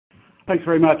Thanks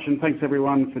very much, and thanks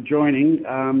everyone for joining.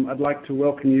 I'd like to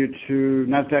welcome you to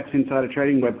Nasdaq's Insider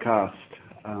Trading webcast.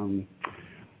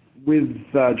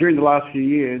 During the last few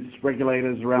years,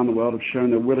 regulators around the world have shown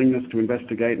their willingness to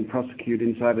investigate and prosecute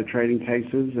insider trading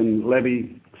cases and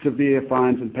levy severe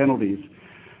fines and penalties.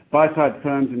 Buy-side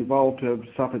firms involved have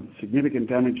suffered significant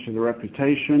damage to their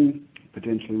reputation,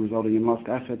 potentially resulting in lost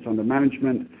assets under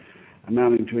management,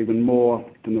 amounting to even more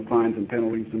than the fines and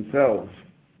penalties themselves,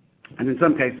 and in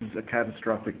some cases a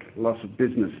catastrophic loss of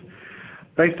business.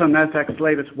 Based on Nasdaq's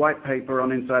latest white paper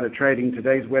on insider trading,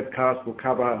 today's webcast will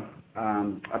cover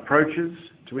approaches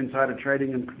to insider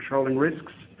trading and controlling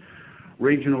risks,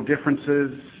 regional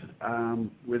differences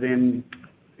within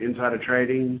insider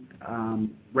trading,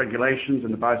 regulations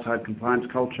and the buy-side compliance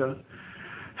culture,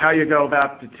 how you go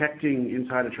about detecting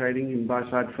insider trading in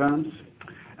buy-side firms,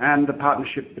 and the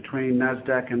partnership between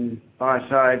Nasdaq and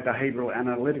buy-side behavioral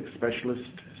analytics specialist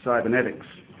Cybernetics.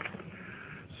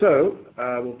 So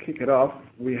we'll kick it off.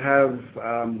 We have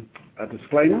a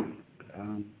disclaimer,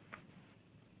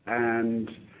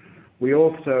 and we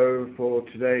also, for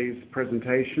today's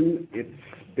presentation, it's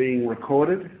being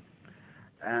recorded,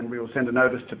 and we will send a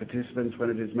notice to participants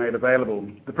when it is made available.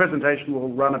 The presentation will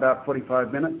run about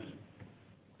 45 minutes.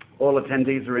 All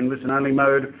attendees are in listen-only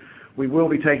mode. We will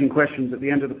be taking questions at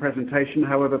the end of the presentation.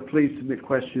 However, please submit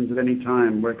questions at any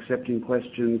time. We're accepting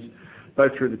questions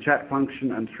both through the chat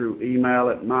function and through email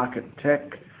at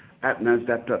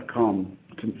markettech@nasdaq.com.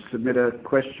 To submit a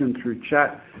question through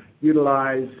chat,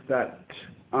 utilize that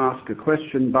Ask a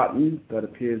Question button that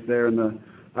appears there in the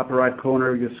upper right corner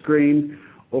of your screen.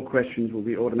 All questions will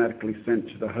be automatically sent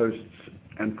to the hosts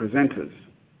and presenters.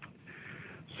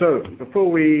 So before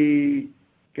we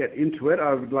get into it,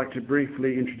 I would like to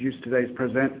briefly introduce today's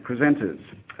presenters.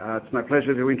 It's my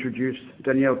pleasure to introduce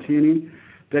Danielle Tierney.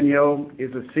 Danielle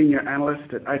is a senior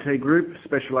analyst at IT Group,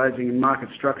 specializing in market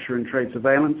structure and trade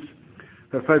surveillance.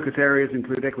 Her focus areas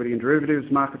include equity and derivatives,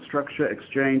 market structure,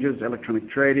 exchanges, electronic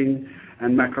trading,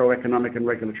 and macroeconomic and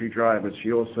regulatory drivers.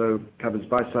 She also covers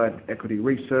buy-side equity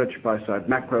research, buy-side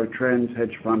macro trends,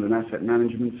 hedge fund and asset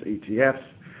managements, ETFs,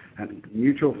 and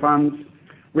mutual funds,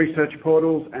 research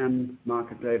portals, and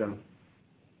market data.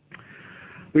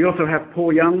 We also have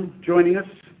Paul Young joining us,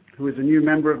 who is a new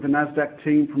member of the Nasdaq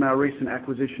team from our recent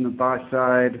acquisition of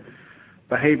buy-side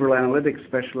behavioral analytics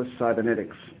specialist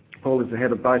Cybernetics. Paul is the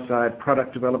head of buy-side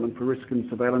product development for risk and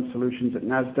surveillance solutions at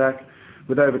Nasdaq.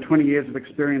 With over 20 years of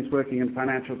experience working in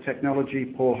financial technology,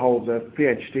 Paul holds a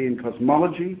PhD in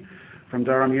cosmology from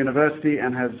Durham University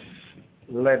and has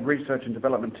led research and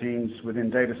development teams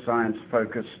within data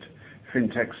science-focused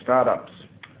fintech startups.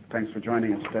 Thanks for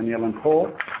joining us, Danielle and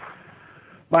Paul.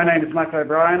 My name is Michael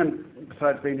O'Brien, and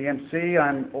besides being the MC,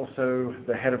 I'm also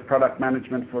the head of product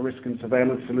management for risk and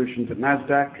surveillance solutions at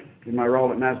Nasdaq. In my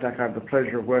role at Nasdaq, I have the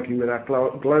pleasure of working with our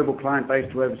global client base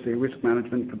to oversee risk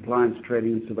management, compliance,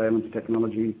 trading, and surveillance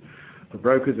technology for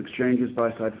brokers, exchanges,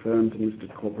 buy-side firms, and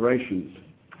listed corporations.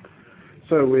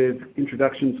 So with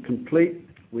introductions complete,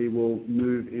 we will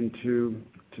move into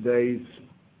today's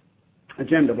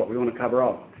agenda, what we want to cover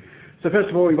off. So first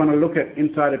of all, we want to look at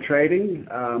insider trading.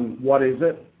 What is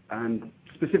it? And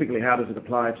specifically, how does it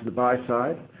apply to the buy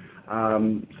side?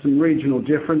 Some regional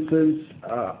differences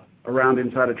around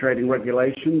insider trading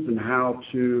regulations and how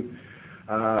to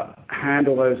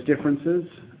handle those differences.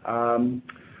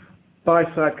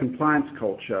 Buy-side compliance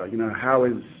culture. How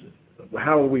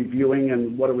are we viewing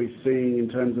and what are we seeing in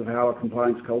terms of how our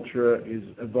compliance culture is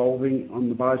evolving on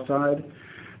the buy side?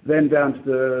 Then down to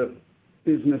the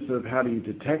business of how do you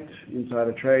detect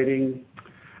insider trading,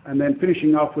 and then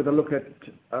finishing off with a look at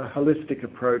a holistic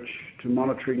approach to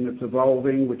monitoring that's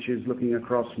evolving, which is looking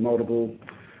across multiple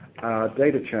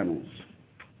data channels.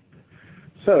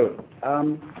 So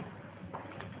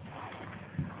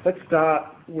let's start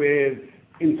with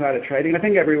insider trading. I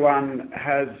think everyone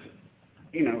has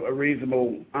a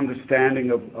reasonable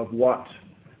understanding of what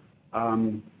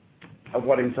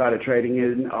insider trading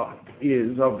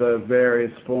is of the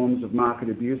various forms of market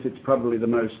abuse. It's probably the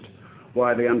most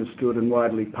widely understood and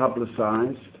widely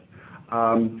publicized.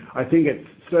 I think it's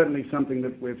certainly something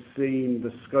that we've seen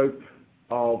the scope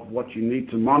of what you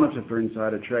need to monitor for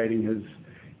insider trading has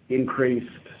increased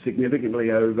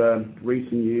significantly over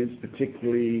recent years,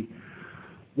 particularly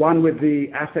one with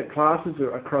the asset classes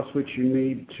across which you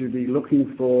need to be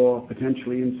looking for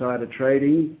potentially insider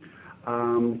trading,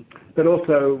 but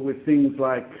also with things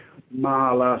like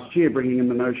MAR last year bringing in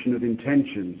the notion of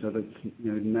intention, so that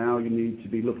now you need to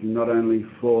be looking not only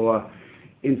for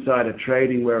insider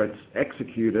trading where it's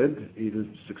executed, either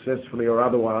successfully or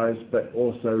otherwise, but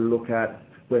also look at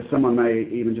where someone may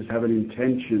even just have an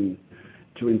intention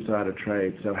to insider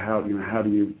trade. So how do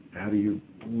you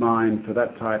mine for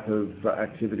that type of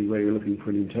activity where you're looking for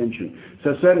an intention?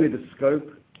 So certainly the scope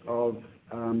of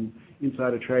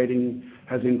insider trading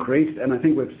has increased, and I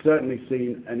think we've certainly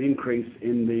seen an increase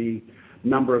in the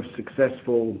number of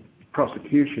successful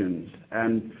prosecutions.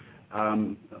 And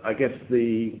I guess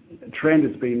the trend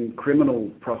has been criminal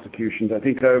prosecutions. I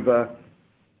think over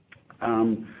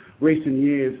recent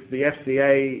years, the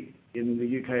FCA in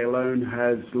the UK alone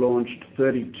has launched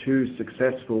 32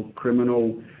 successful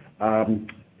criminal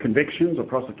convictions or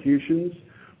prosecutions.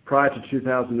 Prior to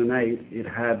 2008, it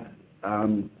had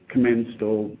commenced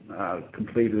or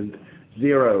completed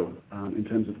 0 in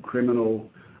terms of criminal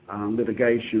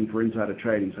litigation for insider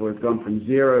trading. So we've gone from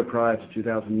 0 prior to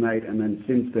 2008, and then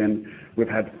since then we've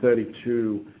had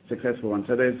 32 successful ones.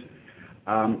 So there's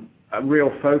a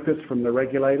real focus from the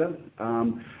regulator,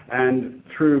 and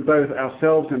through both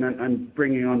ourselves and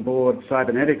bringing on board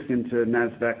cybernetics into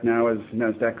Nasdaq now as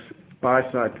Nasdaq's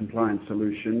buy-side compliance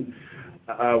solution,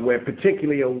 we're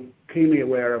particularly keenly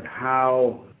aware of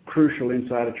how crucial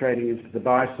insider trading is to the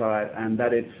buy side, and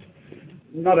that it's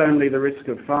not only the risk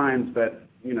of fines, but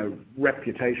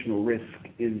reputational risk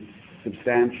is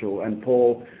substantial. And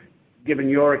Paul, given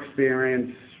your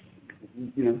experience,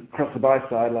 across the buy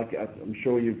side, like I'm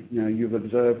sure you've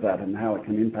observed that and how it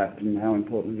can impact and how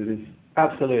important it is.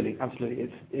 Absolutely.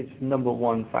 It's number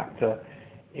one factor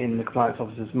in the compliance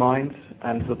officers' minds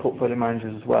and the portfolio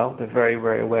managers as well. They're very,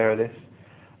 very aware of this.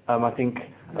 I think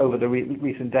over the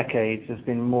recent decades, there's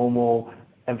been more and more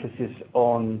emphasis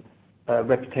on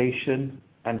reputation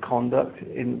and conduct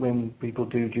when people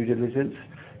do due diligence.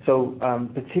 So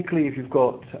particularly if you've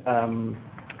got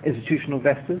institutional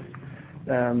investors.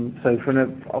 So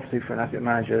obviously for an asset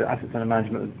manager, assets under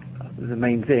management is the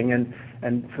main thing,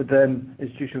 and for them,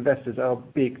 institutional investors are a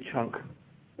big chunk.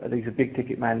 These are big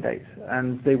ticket mandates,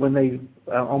 and when they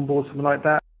onboard something like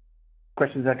that,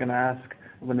 questions they're going to ask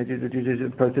when they do the due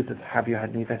diligence process is, have you had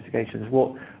any investigations?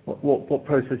 What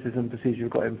processes and procedures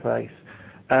you've got in place?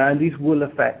 And these will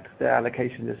affect their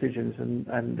allocation decisions,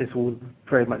 and this will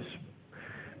very much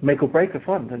make or break a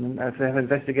fund. And if they have an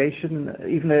investigation,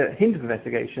 even a hint of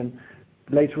investigation,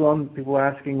 later on people are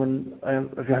asking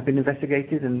if you have been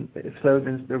investigated, and if so,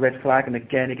 then the red flag, and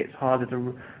again it gets harder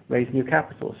to raise new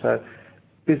capital. So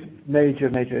this major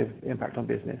impact on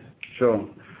business. Sure.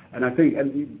 And I think,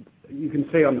 and you can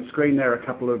see on the screen there a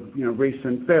couple of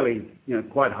recent, fairly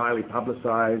quite highly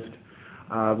publicized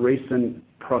recent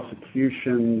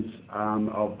prosecutions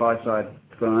of buy-side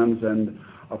firms and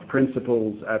of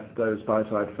principals at those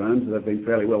buy-side firms that have been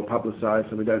fairly well publicized,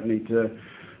 so we don't need to,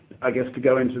 I guess, to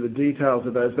go into the details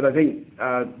of those. But I think,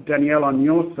 Danielle, on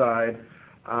your side,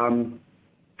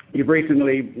 you've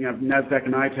recently, Nasdaq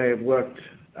and ITA have worked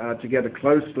together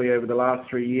closely over the last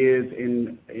 3 years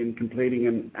in completing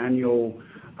an annual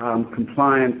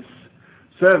compliance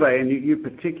survey, and you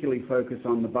particularly focus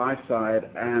on the buy side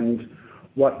and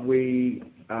what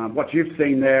you've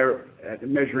seen there,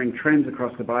 measuring trends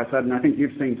across the buy side, and I think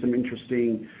you've seen some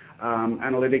interesting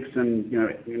analytics and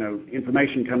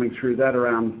information coming through that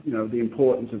around the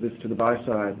importance of this to the buy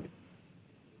side.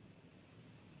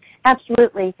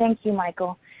 Absolutely, thank you,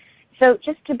 Michael. So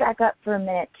just to back up for a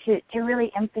minute, to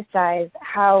really emphasize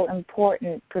how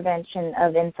important prevention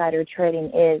of insider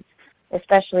trading is,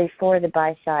 especially for the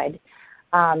buy side,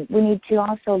 we need to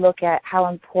also look at how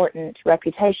important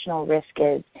reputational risk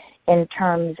is in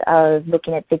terms of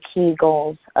looking at the key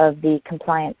goals of the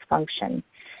compliance function.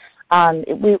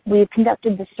 We've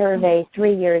conducted the survey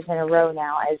 3 years in a row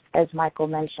now, as Michael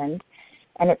mentioned,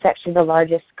 and it's actually the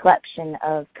largest collection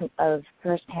of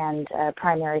first-hand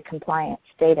primary compliance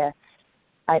data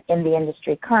in the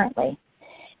industry currently.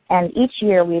 And each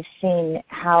year we've seen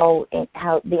how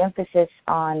the emphasis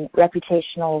on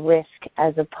reputational risk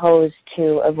as opposed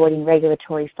to avoiding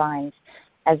regulatory fines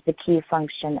as the key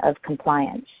function of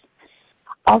compliance.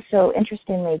 Also,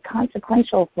 interestingly,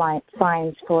 consequential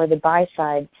fines for the buy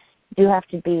side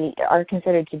are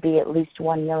considered to be at least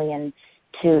 $1 million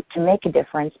to make a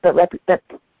difference, but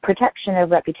protection of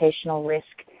reputational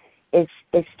risk is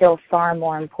still far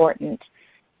more important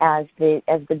as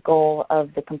the goal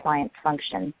of the compliance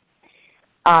function.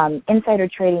 Insider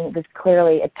trading was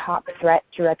clearly a top threat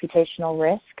to reputational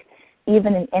risk.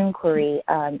 Even an inquiry,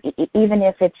 even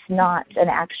if it's not an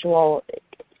actual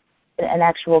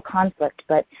conflict,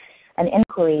 but an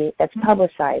inquiry that's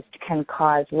publicized can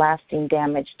cause lasting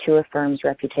damage to a firm's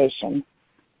reputation.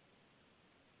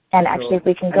 And actually, if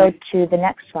we can go to the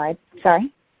next slide.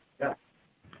 Sorry?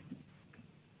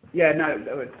 Yeah,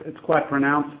 no, it's quite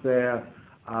pronounced there.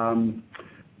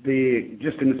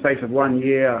 just in the space of 1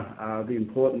 year, the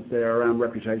importance there around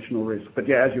reputational risk. But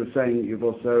yeah, as you were saying, you've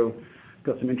also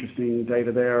got some interesting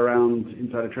data there around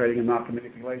insider trading and market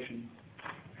manipulation.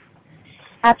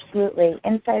 Absolutely.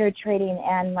 Insider trading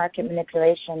and market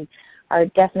manipulation are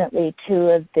definitely two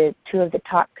of the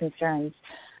top concerns.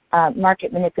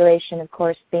 Market manipulation, of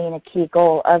course, being a key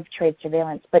goal of trade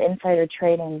surveillance, but insider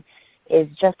trading is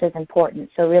just as important.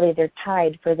 So really they're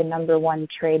tied for the #1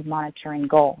 trade monitoring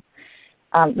goal.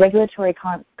 Regulatory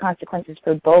consequences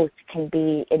for both can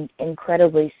be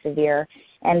incredibly severe,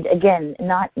 and again,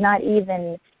 not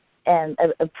even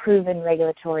a proven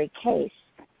regulatory case,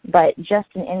 but just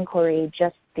an inquiry,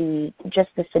 just the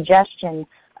suggestion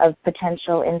of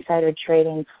potential insider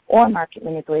trading or market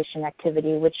manipulation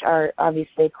activity, which are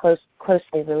obviously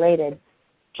closely related,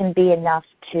 can be enough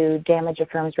to damage a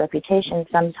firm's reputation,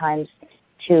 sometimes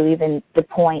to even the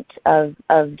point of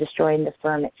destroying the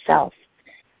firm itself.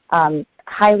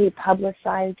 Highly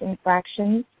publicized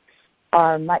infractions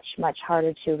are much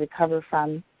harder to recover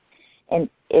from, and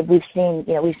we've seen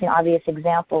obvious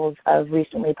examples of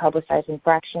recently publicized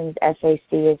infractions,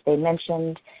 SAC as they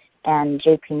mentioned, and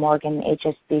JP Morgan,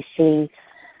 HSBC.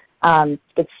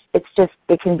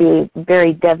 It can be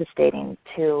very devastating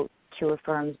to a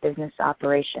firm's business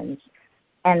operations.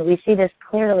 And we see this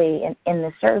clearly in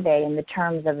the survey in the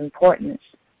terms of importance.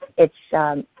 It's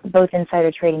both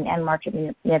insider trading and market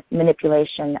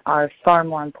manipulation are far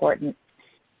more important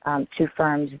to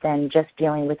firms than just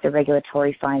dealing with the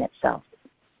regulatory fine itself.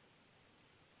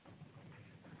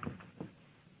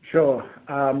 Sure.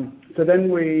 So then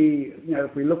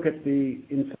if we look at the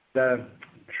insider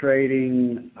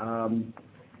trading,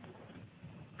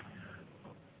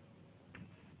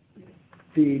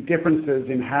 the differences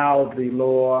in how the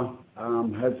law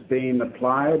has been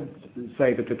applied,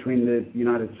 say that between the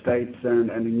United States and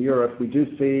in Europe, we do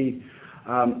see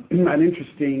an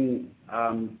interesting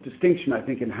distinction, I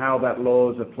think, in how that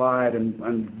law is applied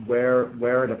and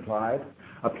where it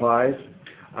applies.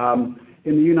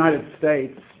 In the United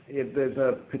States, there's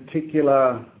a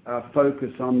particular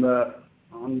focus on the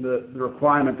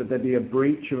requirement that there be a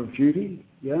breach of duty,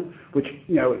 which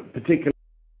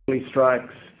particularly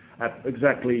strikes at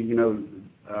exactly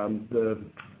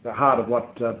the heart of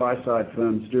what buy-side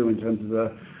firms do in terms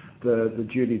of the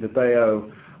duty that they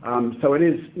owe. So it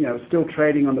is still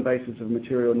trading on the basis of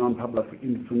material non-public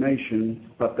information,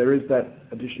 but there is that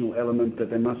additional element that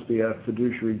there must be a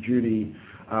fiduciary duty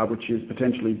which is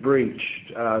potentially breached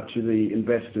to the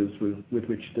investors with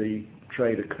which the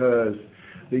trade occurs.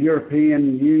 The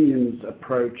European Union's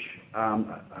approach,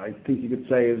 I think you could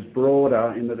say, is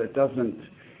broader in that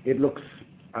it looks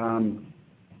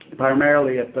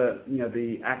primarily at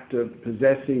the act of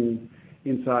possessing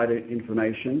insider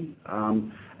information,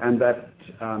 and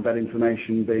that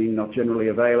information being not generally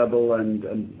available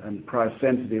and price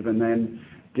sensitive, and then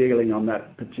dealing on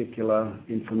that particular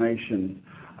information.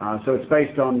 So it's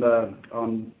based on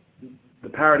the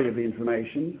parity of the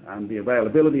information and the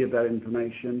availability of that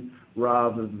information,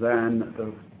 rather than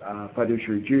the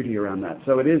fiduciary duty around that.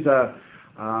 So it is a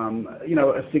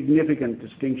significant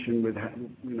distinction with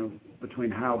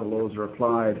between how the laws are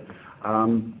applied.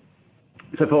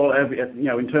 So Paul,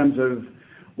 in terms of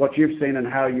what you've seen and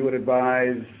how you would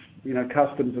advise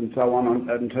customs and so on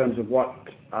in terms of what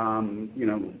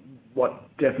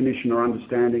definition or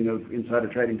understanding of insider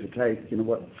trading to take,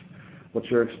 what's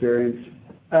your experience?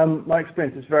 My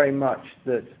experience is very much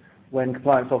that when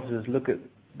compliance officers look at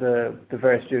the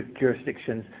various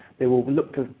jurisdictions, they will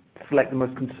look to select the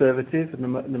most conservative and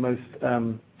the most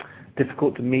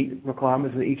difficult to meet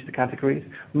requirements in each of the categories.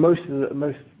 Most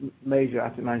major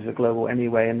asset managers are global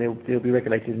anyway, and they'll be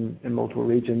regulated in multiple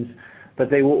regions, but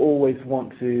they will always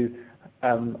want to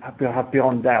have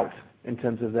beyond doubt in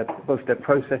terms of both their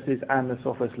processes and the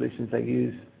software solutions they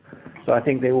use. So I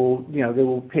think they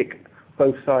will pick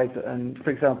both sides. And for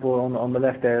example, on the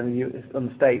left there on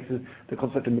the States is the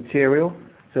concept of material.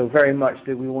 So very much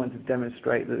that we want to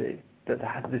demonstrate that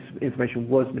this information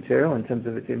was material in terms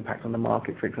of its impact on the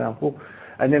market, for example.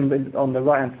 And then on the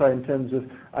right-hand side, in terms of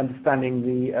understanding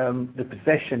the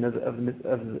possession of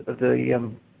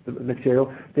the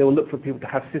material, they will look for people to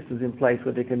have systems in place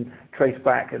where they can trace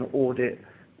back and audit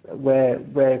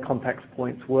where contact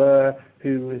points were,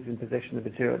 who was in possession of the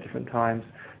material at different times.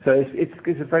 So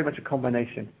it's very much a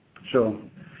combination. Sure.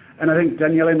 And I think,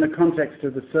 Danielle, in the context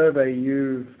of the survey,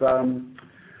 you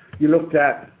looked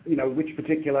at which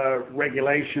particular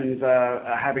regulations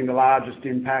are having the largest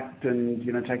impact and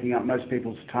taking up most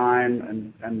people's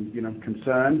time and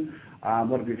concern.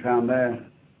 What have you found there?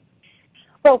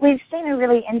 Well, we've seen a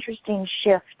really interesting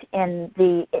shift in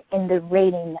the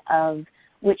rating of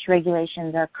which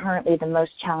regulations are currently the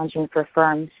most challenging for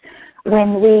firms.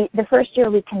 The first year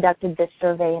we conducted this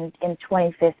survey in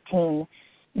 2015,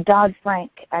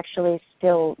 Dodd-Frank actually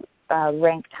still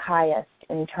ranked highest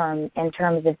in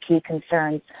terms of key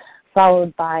concerns,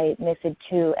 followed by MiFID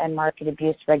II and market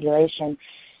abuse regulation.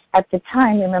 At the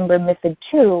time, remember, MiFID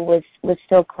II was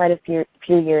still quite a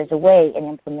few years away in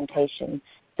implementation.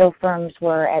 So firms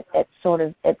were at sort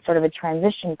of a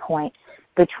transition point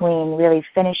between really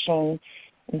finishing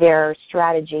their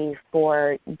strategy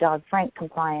for Dodd-Frank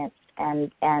compliance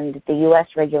and the U.S.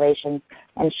 regulations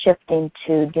and shifting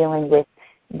to dealing with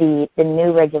the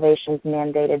new regulations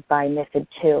mandated by MiFID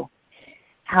II.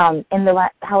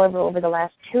 However, over the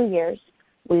last 2 years,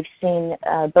 we've seen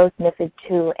both MiFID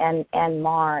II and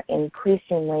MAR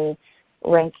increasingly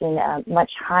ranking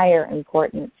much higher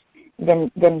importance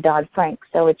than Dodd-Frank.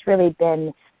 So it's really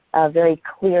been a very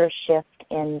clear shift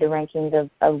in the rankings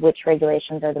of which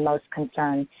regulations are the most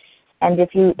concerned. And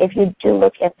if you do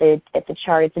look at the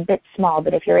chart, it's a bit small,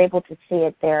 but if you're able to see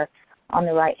it there on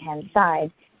the right-hand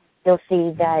side, you'll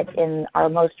see that in our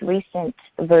most recent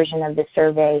version of the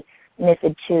survey,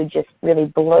 MiFID II just really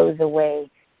blows away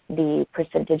the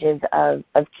percentages of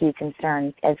key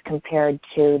concerns as compared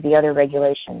to the other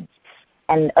regulations.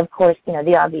 And of course,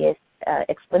 the obvious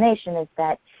explanation is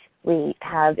that we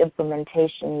have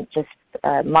implementation just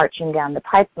marching down the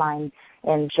pipeline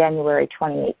in January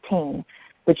 2018,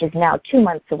 which is now 2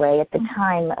 months away. At the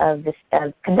time of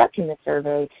conducting the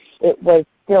survey, it was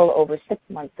still over 6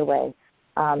 months away.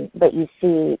 But you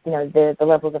see, the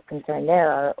levels of concern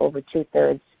there are over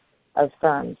 2/3 of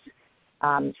firms.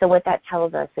 So what that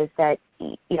tells us is that,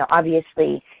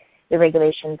 obviously the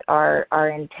regulations are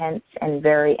intense and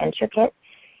very intricate,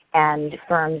 and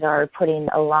firms are putting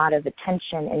a lot of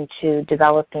attention into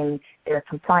developing their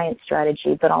compliance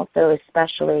strategy, but also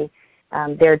especially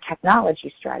their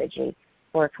technology strategy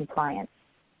for compliance.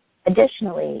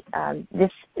 Additionally,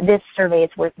 this survey,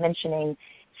 it's worth mentioning,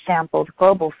 sampled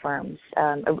global firms,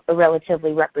 a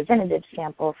relatively representative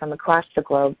sample from across the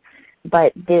globe,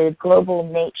 but the global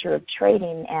nature of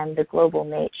trading and the global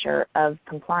nature of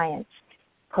compliance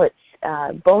puts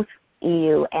both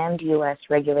EU and U.S.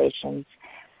 regulations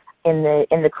in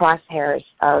the crosshairs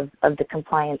of the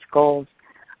compliance goals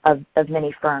of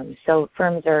many firms. So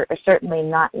firms are certainly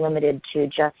not limited to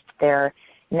just their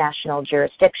national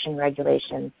jurisdiction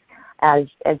regulations, as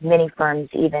many firms,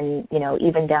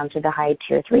 even down to the high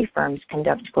tier 3 firms,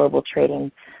 conduct global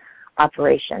trading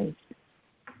operations.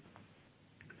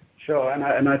 Sure,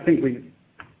 and I think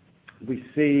we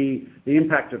see the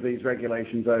impact of these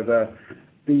regulations over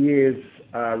the years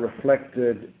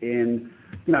reflected in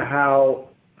how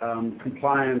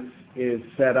compliance is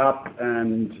set up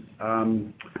and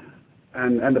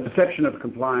the perception of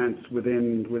compliance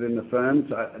within the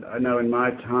firms. I know in my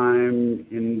time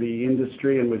in the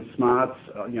industry and with smarts,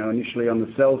 initially on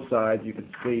the sell side, you could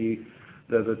see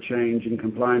there's a change in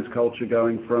compliance culture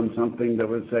going from something that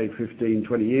was, say, 15,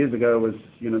 20 years ago was,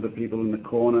 the people in the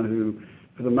corner who,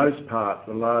 for the most part,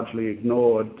 were largely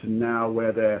ignored, to now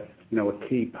where they're, a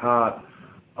key part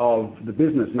of the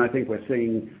business. And I think we're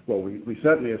seeing, we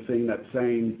certainly are seeing that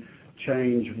same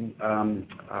change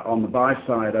on the buy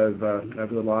side over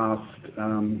the last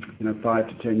 5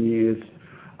 to 10 years.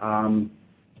 And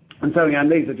so again,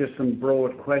 these are just some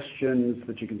broad questions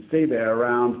that you can see there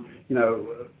around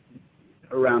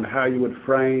how you would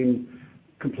frame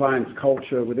compliance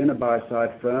culture within a buy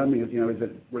side firm. Is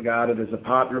it regarded as a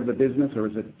partner of the business, or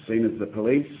is it seen as the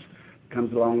police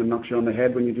comes along and knocks you on the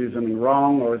head when you do something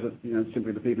wrong, or is it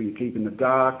simply the people you keep in the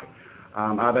dark?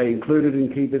 Are they included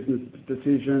in key business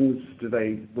decisions? Do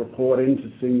they report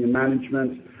into senior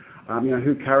management?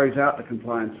 Who carries out the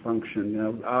compliance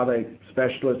function? Are they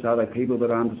specialists? Are they people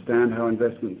that understand how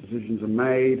investment decisions are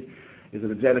made? Is it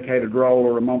a dedicated role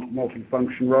or a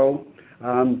multi-function role?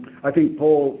 I think,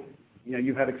 Paul,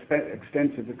 you've had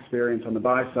extensive experience on the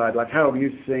buy side. Like, how have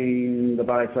you seen the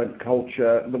buy side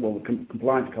culture, the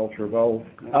compliance culture evolve?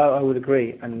 I would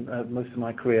agree, and most of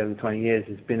my career over 20 years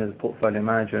has been as a portfolio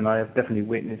manager, and I have definitely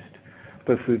witnessed,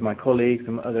 both through my colleagues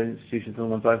and other institutions and the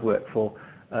ones I've worked for,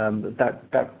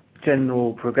 that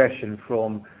general progression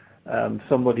from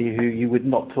somebody who you would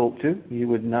not talk to, you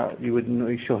would not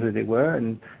be sure who they were,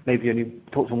 and maybe only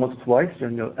talk to them once or twice,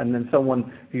 and then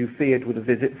someone who you feared with a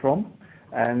visit from,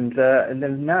 and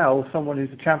then now someone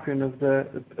who's a champion of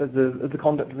the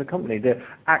conduct of the company. They're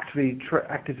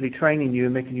actively training you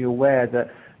and making you aware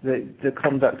that the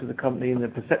conduct of the company and the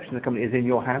perception of the company is in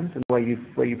your hands and where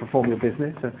you perform your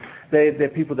business. So they're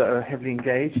people that are heavily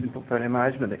engaged in portfolio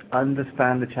management. They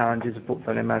understand the challenges of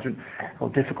portfolio management, how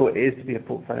difficult it is to be a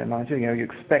portfolio manager. You're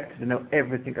expected to know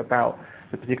everything about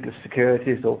the particular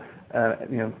securities or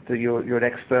that you're an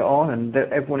expert on, and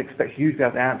everyone expects you to be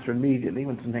able to answer immediately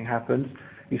when something happens.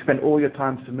 You spend all your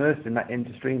time submersed in that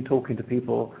industry and talking to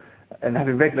people and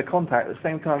having regular contact. At the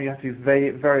same time, you have to be very,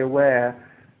 very aware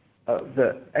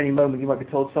that any moment you might be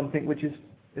told something which is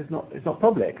not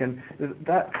public, and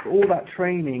all that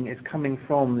training is coming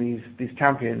from these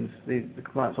champions, the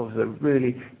compliance officers that are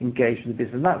really engaged in the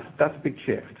business, and that's a big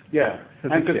shift. Yeah,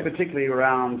 and just particularly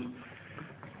around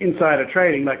insider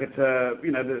trading, like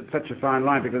it's such a fine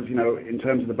line because in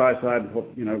terms of the buy side,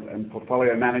 and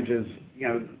portfolio managers,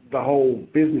 the whole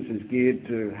business is geared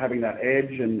to having that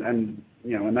edge, and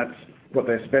that's what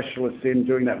they're specialists in,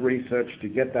 doing that research to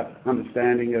get that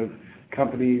understanding of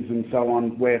companies and so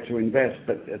on, where to invest.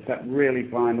 But it's that really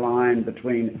fine line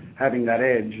between having that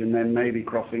edge and then maybe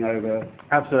crossing over.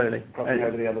 Absolutely. Crossing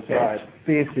over the other side. It's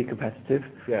fiercely competitive.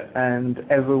 Yeah. And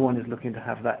everyone is looking to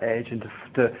have that edge and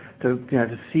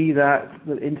to see that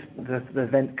the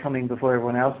event coming before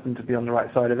everyone else and to be on the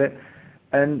right side of it.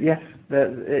 And yes,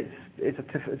 it's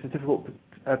a difficult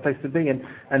place to be in.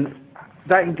 And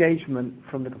that engagement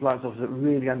from the compliance officers that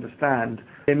really understand,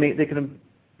 they can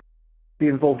be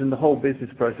involved in the whole business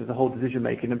process, the whole decision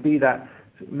making, and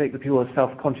make the people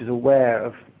self-conscious aware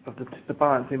of the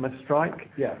balance they must strike.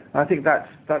 Yeah. And I think that's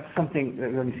something that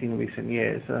we've only seen in recent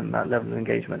years, and that level of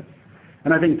engagement.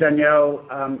 And I think, Danielle,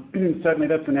 certainly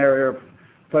that's an area of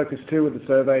focus too with the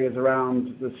survey, is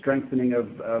around the strengthening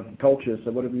of culture.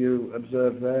 So what have you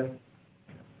observed there?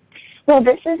 Well,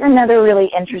 this is another really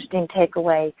interesting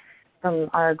takeaway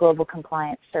from our global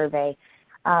compliance survey.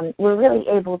 We're really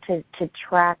able to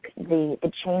track the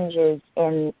changes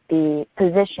in the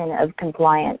position of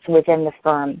compliance within the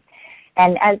firm.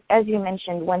 And as you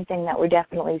mentioned, one thing that we're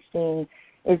definitely seeing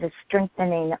is a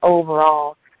strengthening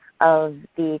overall of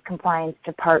the compliance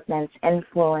department's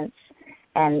influence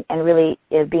and really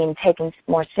being taken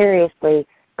more seriously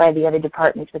by the other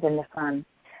departments within the firm.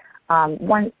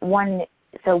 One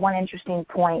interesting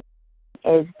point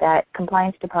is that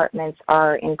compliance departments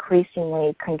are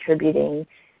increasingly contributing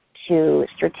to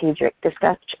strategic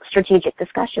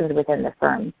discussions within the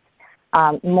firm.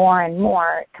 More and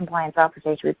more compliance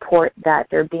officers report that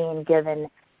they're being given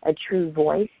a true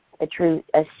voice, a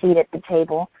seat at the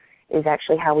table is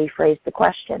actually how we phrase the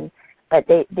question, but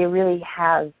they really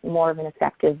have more of an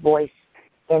effective voice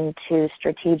into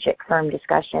strategic firm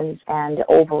discussions and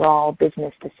overall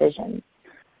business decisions.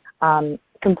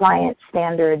 Compliance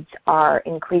standards are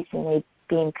increasingly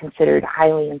being considered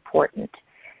highly important.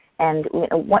 And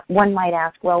one might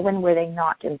ask, well, when were they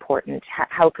not important?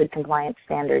 How could compliance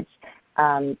standards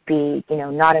be,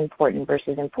 not important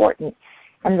versus important?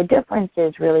 And the difference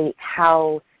is really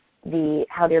how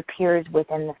their peers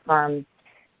within the firm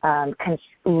can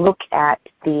look at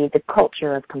the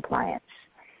culture of compliance.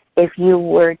 If you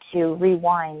were to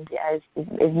rewind, as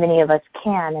many of us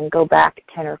can, and go back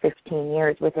 10 or 15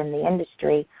 years within the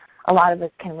industry, a lot of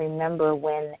us can remember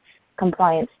when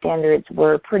compliance standards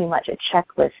were pretty much a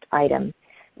checklist item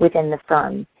within the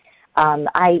firm.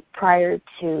 Prior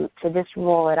to this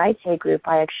role at IT Group,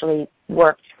 I actually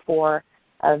worked for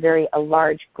a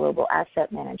large global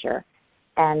asset manager.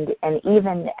 And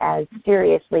even as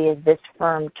seriously as this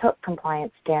firm took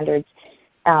compliance standards,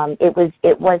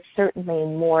 it was certainly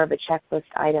more of a checklist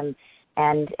item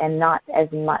and not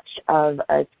as much of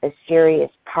a serious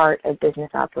part of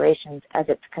business operations as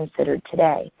it's considered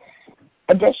today.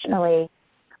 Additionally,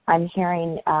 I'm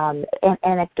hearing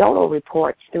anecdotal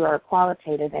reports through our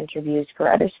qualitative interviews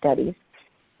for other studies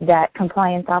that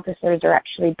compliance officers are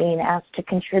actually being asked to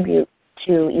contribute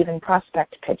to even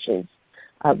prospect pitches,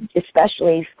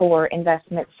 especially for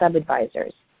investment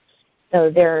sub-advisors. So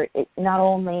not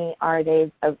only are they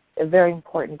a very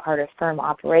important part of firm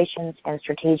operations and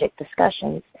strategic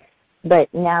discussions,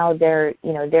 but now they're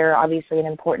obviously an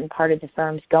important part of the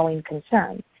firm's going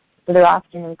concern. So they're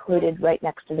often included right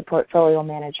next to the portfolio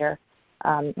manager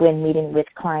when meeting with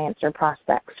clients or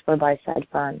prospects for buy-side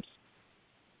firms.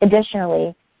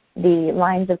 Additionally, the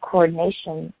lines of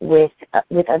coordination with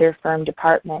other firm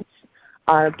departments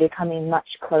are becoming much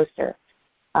closer.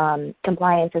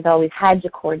 Compliance has always had to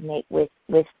coordinate with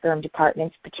firm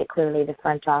departments, particularly the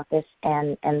front office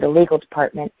and the legal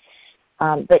department.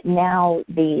 But now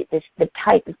the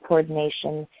type of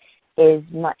coordination is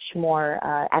much more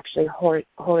actually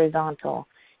horizontal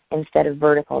instead of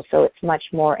vertical. So it's much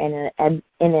more in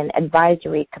an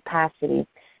advisory capacity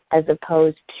as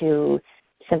opposed to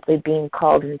simply being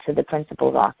called into the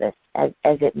principal's office as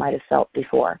it might have felt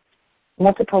before.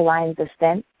 Multiple lines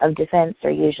of defense are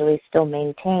usually still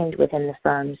maintained within the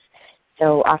firms,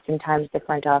 so oftentimes the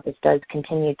front office does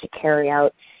continue to carry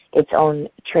out its own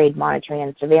trade monitoring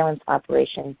and surveillance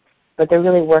operation, but they're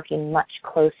really working much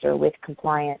closer with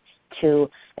compliance to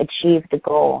achieve the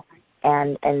goal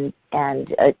and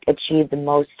achieve the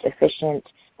most efficient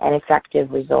and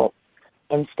effective results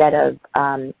instead of,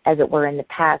 as it were in the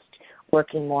past,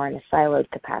 working more in a siloed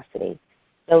capacity.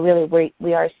 So really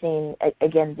we are seeing,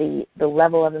 again, the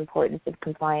level of importance of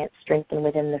compliance strengthen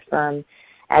within the firm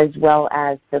as well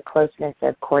as the closeness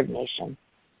of coordination.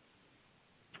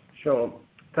 Sure.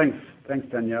 Thanks,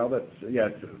 Danielle. That's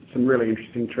some really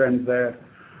interesting trends there.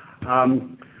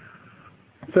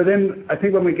 So then I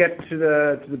think when we get to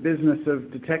the business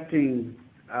of detecting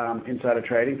insider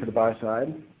trading for the buy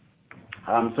side,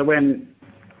 so when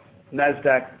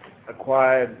Nasdaq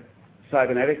acquired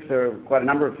cybernetics, there were quite a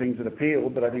number of things that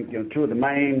appealed, but I think two of the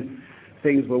main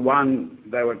things were, one,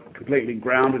 they were completely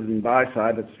grounded in buy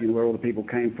side. That's where all the people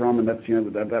came from, and that's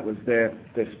that was their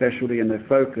specialty and their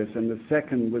focus. And the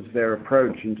second was their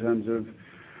approach in terms of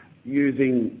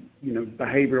using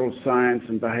behavioral science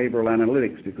and behavioral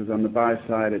analytics, because on the buy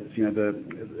side it's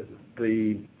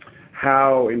the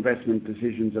how investment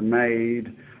decisions are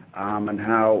made, and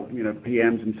how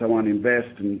PMs and so on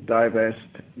invest and divest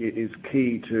is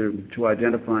key to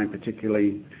identifying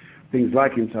particularly things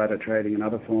like insider trading and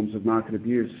other forms of market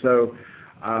abuse. So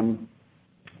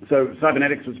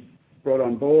cybernetics was brought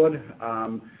on board.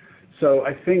 So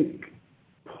I think,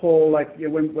 Paul,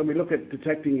 when we look at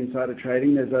detecting insider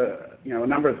trading, there's a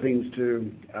number of things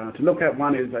to look at.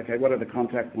 One is, okay, what are the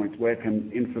contact points? Where can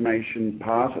information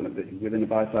pass? And within the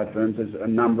buy-side firms, there's a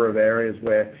number of areas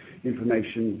where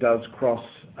information does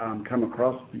come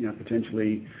across,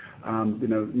 potentially,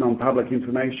 non-public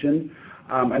information.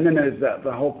 And then there's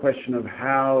the whole question of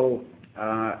how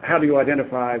do you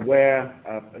identify where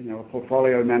a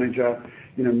portfolio manager,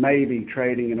 may be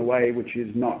trading in a way which is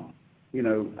not,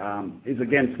 is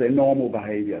against their normal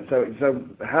behavior. So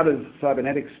how does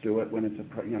cybernetics do it when it's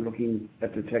looking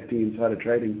at detecting insider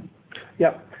trading?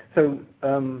 Yeah. So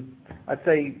I'd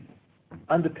say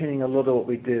underpinning a lot of what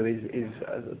we do is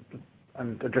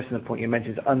and addressing the point you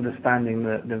mentioned, is understanding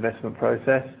the investment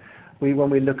process. When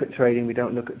we look at trading, we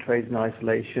don't look at trades in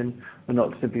isolation. We're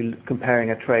not simply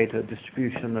comparing a trade to a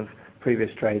distribution of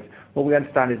previous trades. What we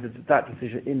understand is that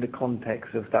decision in the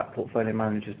context of that portfolio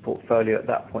manager's portfolio at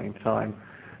that point in time.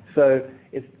 So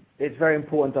it's very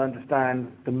important to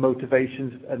understand the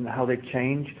motivations and how they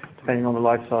change depending on the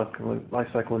life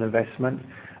cycle and investment.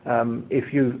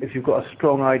 If you've got a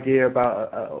strong idea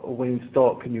about a winning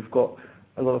stock and you've got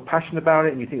a lot of passion about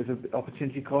it and you think there's an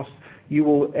opportunity cost, you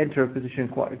will enter a position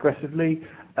quite aggressively,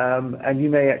 and you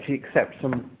may actually accept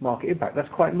some market impact. That's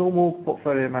quite normal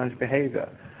portfolio manager behavior.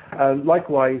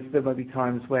 Likewise, there may be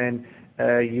times when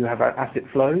you have asset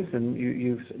flows and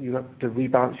you have to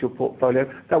rebalance your portfolio.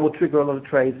 That will trigger a lot of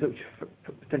trades which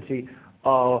potentially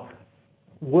are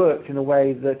worked in a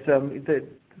way that's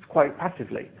quite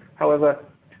passively. However,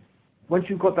 once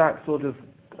you've got that sort of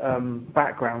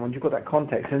background, when you've got that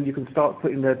context, then you can start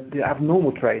putting the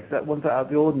abnormal trades, that ones that are out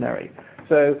of the ordinary.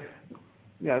 So,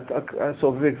 a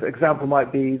sort of example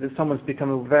might be that someone's become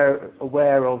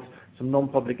aware of some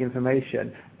non-public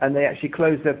information, and they actually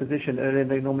close their position earlier than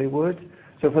they normally would.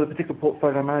 So for the particular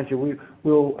portfolio manager, we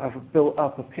will have built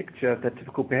up a picture of their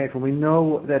typical behavior. We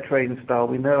know their trading style.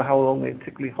 We know how long they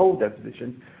typically hold their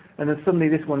positions. And then suddenly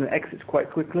this one exits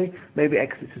quite quickly. Maybe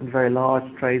exits in very large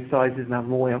trade sizes and have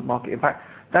more market impact.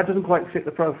 That doesn't quite fit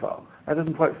the profile. That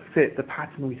doesn't quite fit the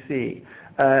pattern we see.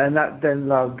 And that then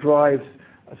drives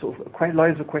a sort of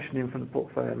lines of questioning from the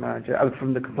portfolio manager,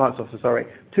 from the compliance officer,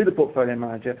 to the portfolio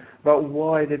manager about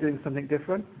why they're doing something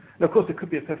different. Now, of course, there could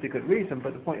be a perfectly good reason,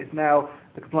 but the point is now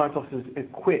the compliance officer is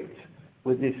equipped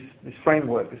with this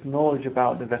framework, this knowledge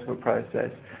about the investment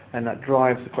process, and that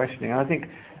drives the questioning. And I think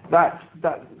that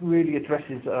really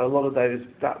addresses a lot of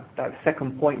that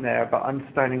second point there about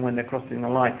understanding when they're crossing the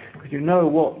line, because you know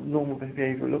what normal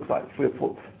behavior looks like for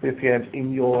your PMs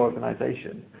in your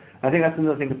organization. I think that's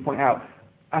another thing to point out.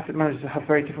 Asset managers have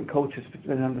very different cultures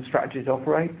depending on the strategies they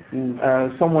operate.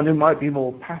 Someone who might be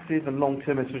more passive and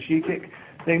long-term and strategic,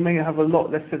 they may have a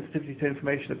lot less sensitivity to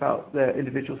information about their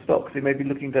individual stocks. They may be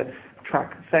looking to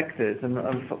track sectors, and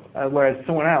whereas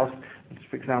someone else,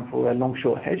 for example, a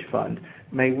long-short hedge fund,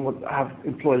 may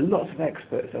employ lots of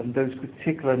experts on those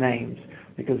particular names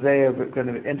because they are going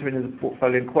to enter into the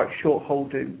portfolio in quite short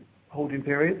holding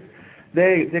periods.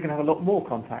 they're going to have a lot more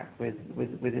contact with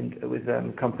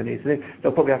companies.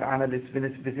 They'll probably have analysts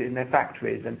visiting their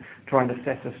factories and trying to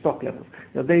assess their stock levels.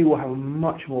 They will have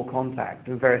much more contact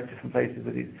in various different places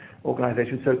with these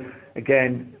organisations. So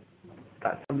again,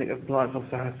 that's something a compliance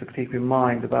officer has to keep in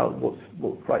mind about what's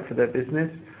right for their business.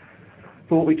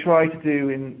 So what we try to do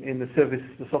in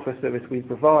the software service we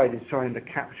provide is trying to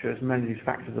capture as many of these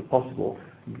factors as possible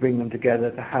and bring them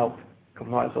together to help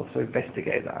compliance officer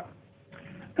investigate that.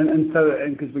 And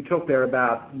because we talked there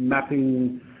about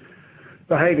mapping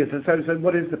behaviours, so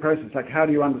what is the process? Like, how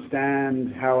do you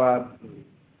understand how a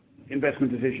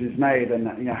investment decision is made, and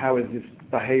how is this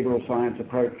behavioural science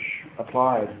approach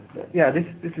applied? Yeah, this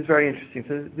is very interesting.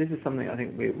 So this is something I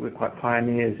think we're quite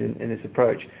pioneers in this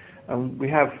approach. We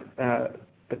have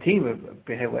a team of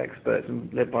behavioural experts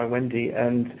led by Wendy,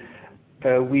 and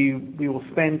we will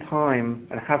spend time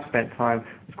and have spent time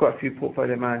with quite a few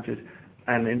portfolio managers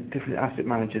and in different asset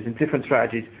managers in different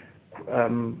strategies,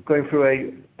 going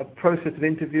through a process of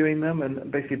interviewing them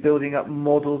and basically building up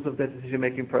models of their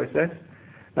decision-making process.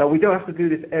 Now, we don't have to do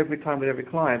this every time with every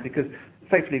client, because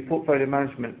effectively portfolio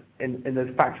management in those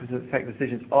factors that affect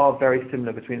decisions are very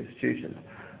similar between institutions.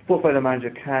 Portfolio manager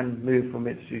can move from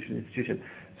institution to institution.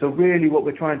 So really what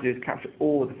we're trying to do is capture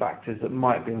all of the factors that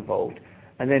might be involved,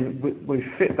 and then we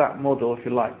fit that model, if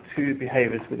you like, to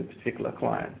behaviours with a particular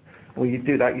client. We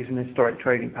do that using historic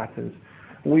trading patterns.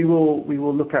 We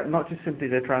will look at not just simply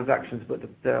their transactions, but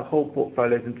their whole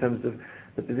portfolios in terms of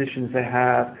the positions they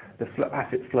have, the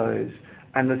asset flows,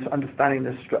 and understanding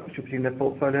the structure between their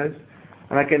portfolios.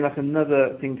 And again, that's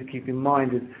another thing to keep in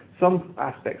mind, is some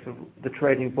aspects of the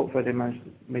trading portfolio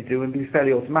management may do and be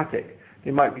fairly automatic.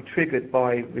 They might be triggered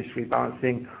by risk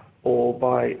rebalancing or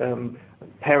by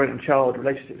parent and child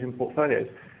relationships in portfolios.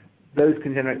 Those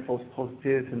can generate false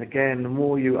positives, and again, the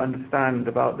more you understand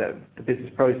about the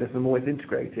business process, the more it's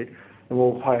integrated, the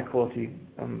more higher quality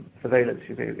surveillance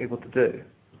you'll be able to do.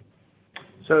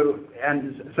 So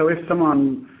if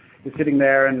someone is sitting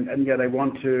there and they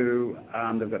want to,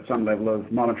 they've got some level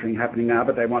of monitoring happening now,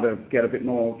 but they want to get a bit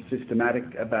more systematic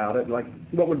about it, like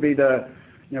what would be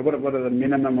what are the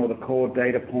minimum or the core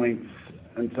data points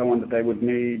and so on that they would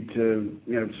need to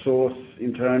source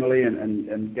internally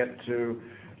and get to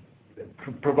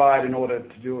provide in order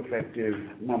to do effective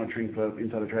monitoring for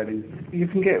insider trading? You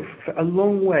can get a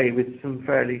long way with some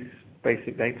fairly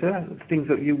basic data, things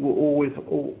that you will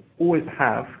always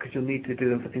have, because you'll need to do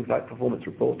them for things like performance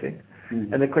reporting.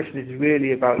 And the question is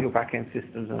really about your back-end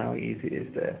systems and how easy it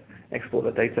is to export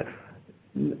the data.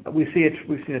 We've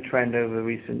seen a trend over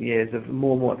recent years of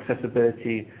more and more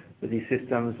accessibility with these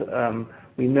systems.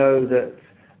 We know that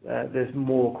there's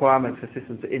more requirements for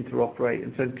systems to interoperate,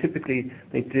 and so typically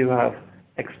they do have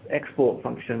export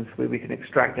functions where we can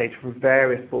extract data from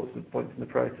various points in the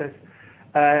process,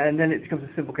 and then it becomes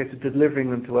a simple case of delivering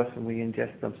them to us and we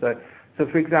ingest them. So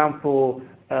for example,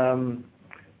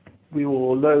 we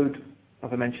will load, as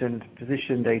I mentioned,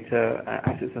 position data,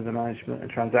 assets under management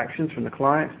and transactions from the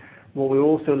client. What we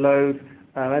also load,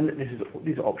 and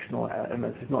these are optional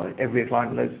elements, it's not every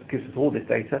client gives us all this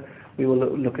data. We will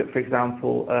look at, for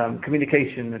example,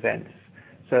 communication events,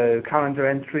 so calendar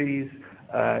entries,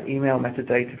 email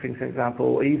metadata, for example,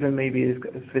 or even maybe as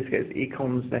sophisticated as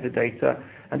e-commerce metadata,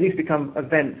 and these become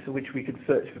events which we could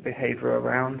search for behaviour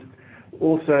around.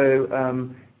 Also,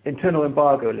 internal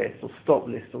embargo lists or stop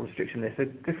lists or restriction lists. So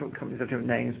different companies have different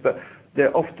names, but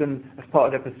they're often, as part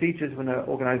of their procedures, when an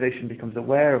organisation becomes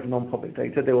aware of non-public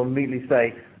data, they will immediately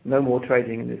say no more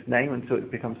trading in this name until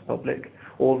it becomes public,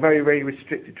 or very, very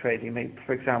restricted trading. Maybe,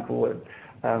 for example,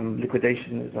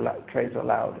 liquidation is allowed, trades are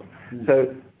allowed.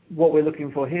 So what we're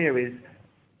looking for here is,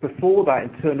 before that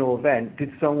internal event,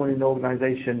 did someone in the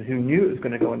organisation who knew it was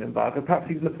going to go on embargo, perhaps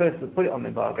even the person that put it on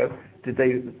embargo, did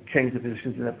they change the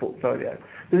positions in their portfolio?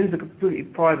 So this is a completely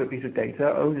private piece of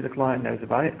data, only the client knows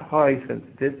about it, highly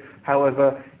sensitive.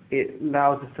 However, it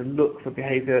allows us to look for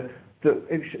behaviour that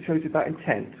shows you that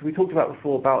intent. We talked about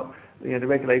before about the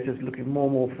regulators looking more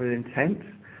and more for intent.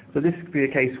 So this could be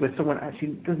a case where someone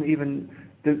actually doesn't even,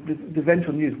 the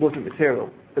eventual news wasn't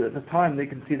material, but at the time they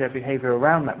can see their behaviour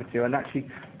around that material and actually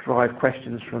drive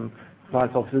questions from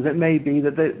compliance officers. It may be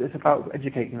that it's about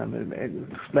educating them,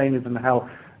 explaining to them how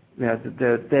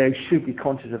they should be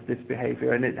conscious of this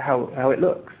behaviour and how it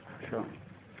looks. Sure.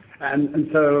 And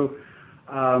so,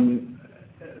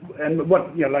 and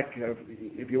what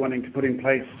if you're wanting to put in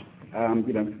place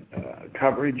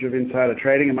coverage of insider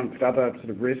trading amongst other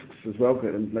sort of risks as well,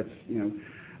 and let's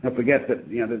not forget that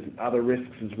there's other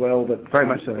risks as well that very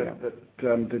much so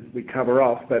that we cover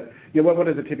off. But what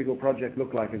does a typical project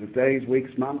look like? Is it days,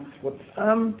 weeks, months?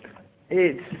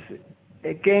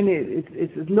 Again,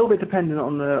 it's a little bit dependent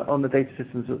on the data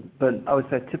systems, but I would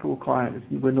say a typical client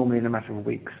we're normally in a matter of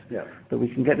weeks. Yeah. That we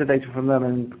can get the data from them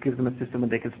and give them a system,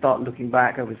 and they can start looking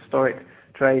back over historic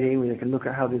trading. They can look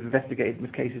at how they've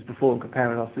investigated cases before and compare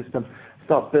with our system.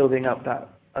 Start building up that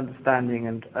understanding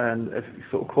and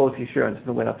sort of quality assurance in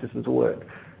the way our systems work,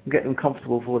 and get them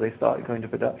comfortable before they start going to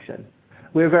production.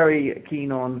 We're very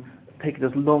keen on taking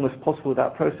as long as possible with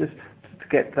that process to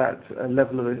get that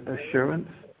level of assurance.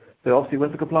 So obviously,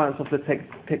 when the compliance officer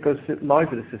goes live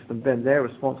with the system, then they're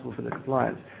responsible for the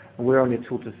compliance, and we're only a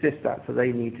tool to assist that. So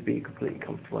they need to be completely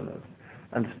comfortable in it,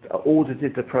 and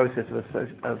audited the process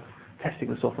of testing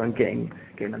the software and getting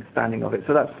an understanding of it.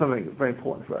 So that's something very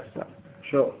important for us. So.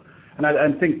 Sure. And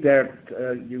I think there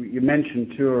you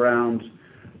mentioned too around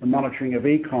the monitoring of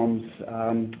e-coms.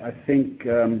 I think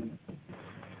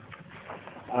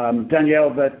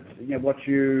Danielle, that what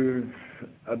you've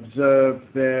observed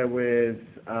there with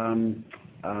in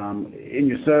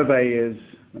your survey is,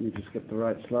 let me just get the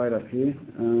right slide up here.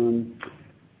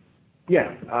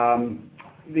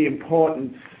 The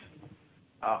importance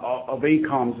of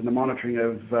e-coms and the monitoring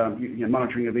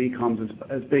of e-coms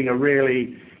as being a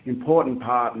really important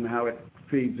part and how it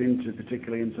feeds into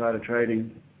particularly insider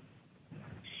trading.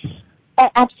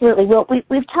 Absolutely. Well,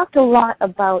 we've talked a lot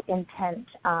about intent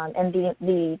and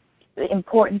the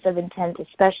importance of intent,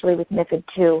 especially with MiFID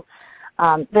II.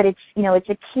 But it's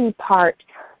a key part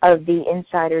of the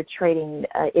insider trading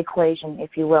equation,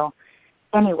 if you will.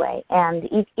 Anyway, and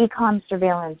e-com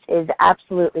surveillance is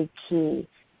absolutely key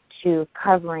to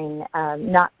covering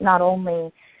not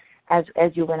only,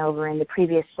 as you went over in the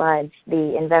previous slides,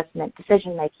 the investment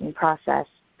decision-making process,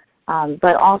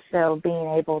 but also being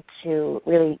able to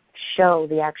really show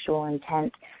the actual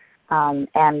intent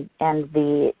and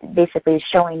the basically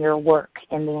showing your work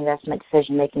in the investment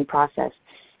decision-making process.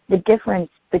 The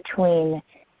difference between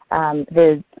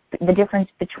the difference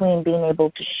between being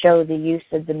able to show the use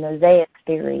of the mosaic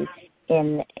theory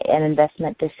in an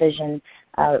investment decision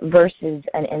versus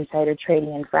an insider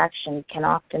trading infraction can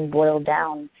often boil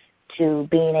down to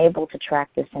being able to track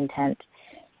this intent.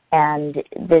 And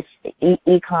this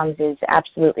e-coms is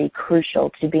absolutely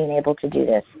crucial to being able to do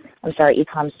this. I'm sorry,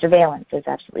 e-coms surveillance is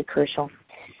absolutely crucial.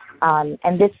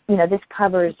 And this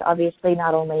covers obviously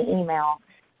not only email,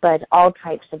 but all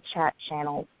types of chat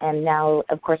channels. And now,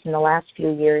 of course, in the last few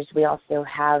years, we also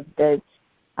have the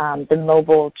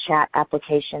mobile chat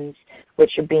applications,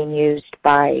 which are being used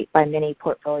by many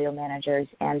portfolio managers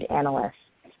and analysts.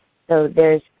 So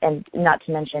there's, and not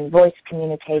to mention voice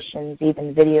communications,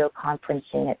 even video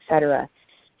conferencing, etc.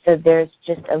 So there's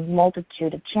just a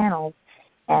multitude of channels,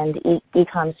 and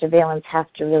e-com surveillance has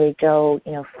to really go,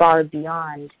 far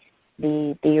beyond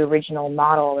the original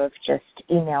model of just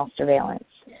email surveillance.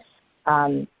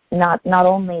 Not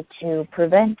only to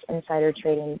prevent insider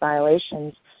trading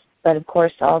violations, but of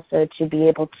course also to be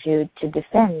able to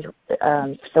defend,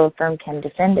 so a firm can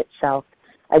defend itself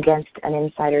against an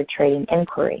insider trading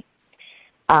inquiry.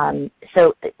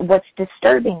 So what's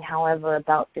disturbing, however,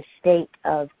 about the state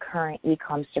of current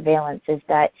e-com surveillance is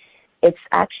that it's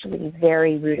actually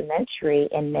very rudimentary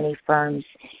in many firms,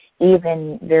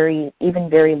 even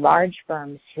very large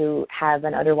firms who have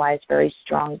an otherwise very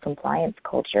strong compliance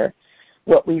culture.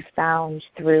 What we've found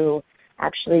through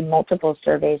actually multiple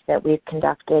surveys that we've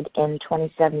conducted in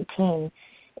 2017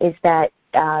 is that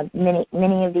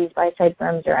many of these buy-side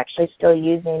firms are actually still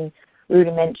using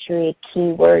rudimentary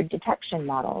keyword detection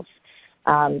models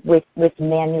with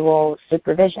manual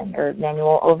supervision or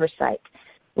manual oversight,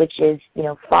 which is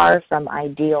far from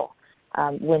ideal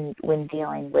when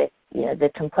dealing with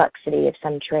the complexity of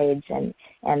some trades and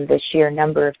the sheer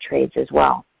number of trades as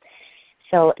well.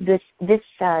 So this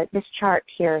chart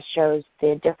here shows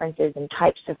the differences in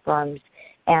types of firms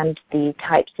and the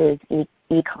types of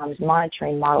e-coms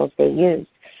monitoring models they use.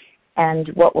 And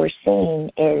what we're seeing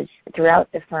is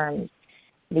throughout the firms,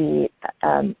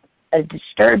 a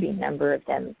disturbing number of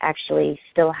them actually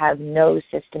still have no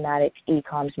systematic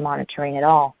e-coms monitoring at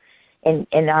all. In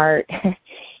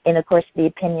of course the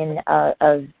opinion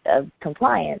of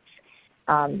compliance,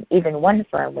 even one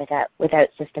firm without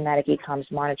systematic e-coms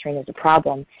monitoring is a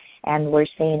problem, and we're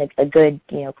seeing a good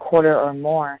quarter or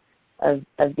more of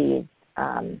these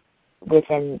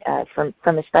within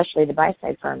from especially the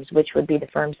buy-side firms, which would be the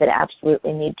firms that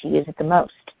absolutely need to use it the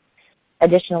most.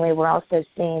 Additionally, we're also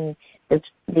seeing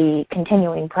the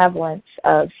continuing prevalence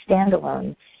of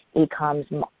standalone e-coms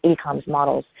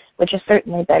models, which are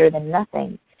certainly better than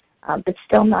nothing, but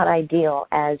still not ideal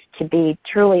as to be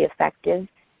truly effective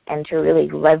and to really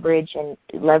leverage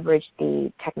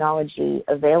the technology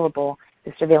available,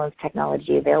 the surveillance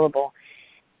technology available.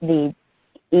 The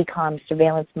e-com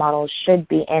surveillance models should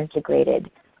be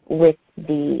integrated with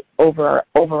the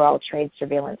overall trade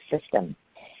surveillance system.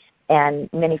 And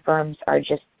many firms are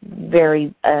just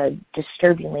very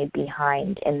disturbingly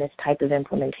behind in this type of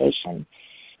implementation.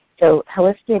 So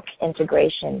holistic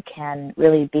integration can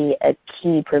really be a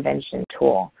key prevention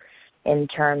tool in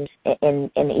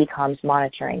e-com's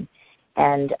monitoring.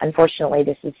 And unfortunately,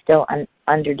 this is still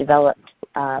underdeveloped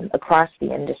across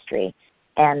the industry,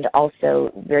 and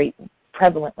also very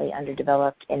prevalently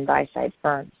underdeveloped in buy-side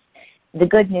firms. The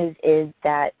good news is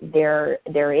that there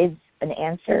is an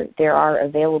answer. There are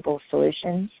available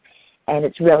solutions, and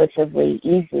it's relatively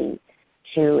easy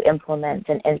to implement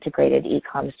an integrated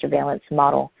e-com surveillance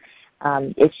model.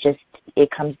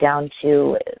 It comes down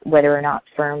to whether or not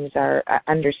firms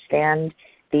understand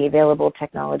the available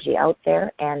technology out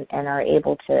there and are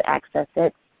able to access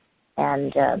it,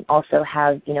 and also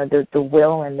have the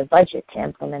will and the budget to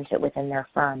implement it within their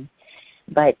firm.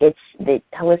 But the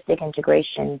holistic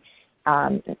integration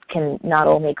can not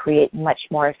only create much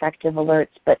more effective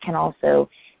alerts, but can also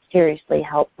seriously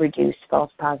help reduce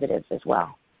false positives as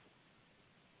well.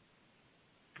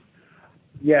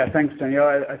 Yeah, thanks,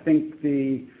 Danielle. I think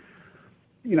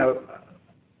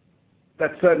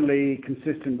that's certainly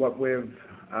consistent what we're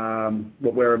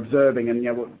observing, and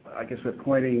I guess we're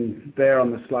pointing there on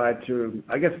the slide to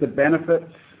the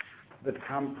benefits that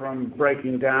come from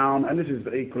breaking down, and this is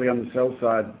equally on the sell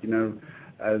side,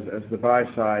 as the buy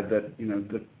side, that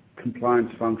the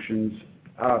compliance functions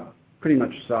are pretty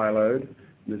much siloed.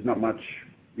 There's not much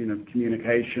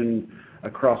communication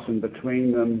across and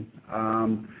between them,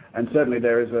 and certainly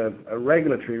there is a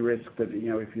regulatory risk that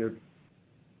if you're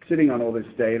sitting on all this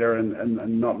data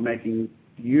and not making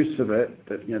use of it,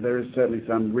 that there is certainly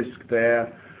some risk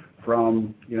there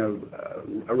from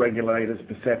a regulator's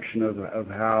perception of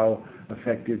how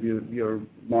effective your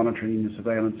monitoring and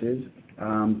surveillance is.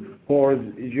 Or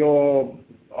is your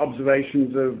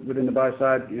observations within the buy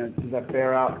side, does that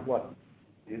bear out what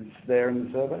is there in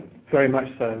the survey? Very much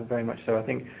so, very much so. I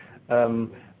think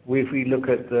if we look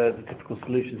at the typical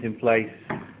solutions in place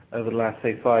over the last,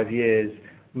 say, 5 years,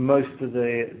 most of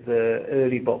the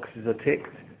early boxes are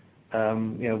ticked.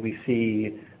 We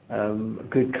see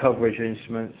good coverage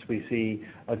instruments. We see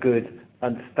a good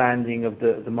understanding of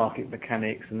the market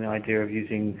mechanics and the idea of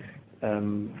using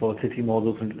volatility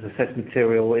models and assess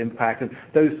material impact and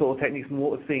those sort of techniques. And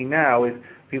what we're seeing now is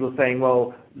people saying,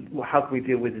 well, how can we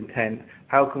deal with intent?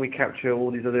 How can we capture all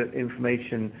these other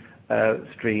information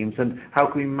streams? And how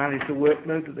can we manage the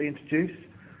workload that they introduce?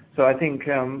 So I think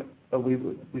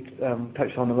we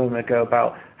touched on a moment ago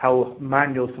about how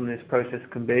manual some of this process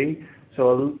can be.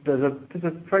 So there's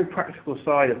a very practical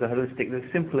side of the holistic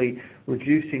that's simply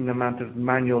reducing the amount of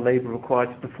manual labor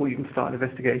required before you can start an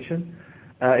investigation.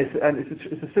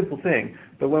 It's a simple thing,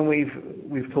 but when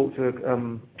we've talked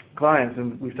to clients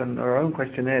and we've done our own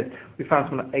questionnaires, we found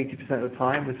something like 80% of the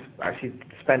time was actually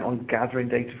spent on gathering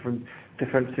data from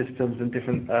different systems and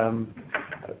different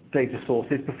data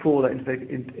sources before that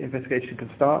investigation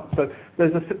can start. So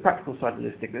there's a practical side of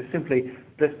holistic. There's simply,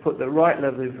 let's put the right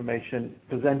level of information,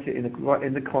 present it in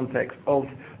the context of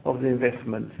the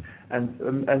investments,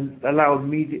 and allow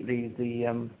immediately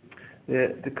the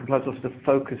compliance officer to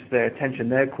focus their attention,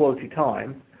 their quality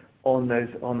time on those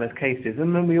cases.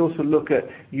 And then we also look at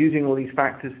using all these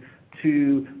factors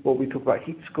to what we talk about,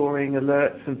 heat scoring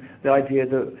alerts, and the idea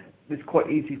that it's quite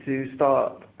easy to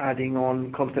start adding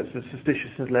on concepts of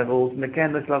suspiciousness levels. And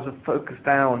again, this allows a focus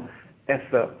down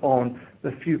effort on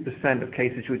the few percent of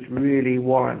cases which really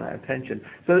warrant that attention.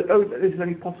 So this is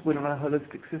only possible in a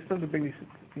holistic system to bring these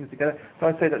things together. So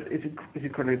I'd say that it's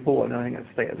incredibly important, and I think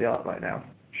it's state of the art right now.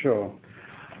 Sure.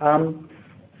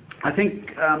 I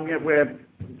think we're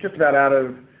just about out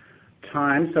of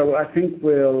time, so I think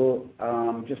we'll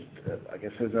just,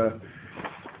 as a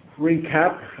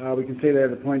recap, we can see there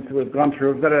the points that we've gone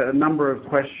through. We've got a number of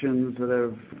questions that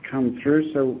have come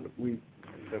through, so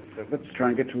let's try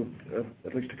and get to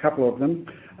at least a couple of them.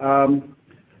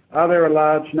 Are there a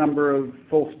large number of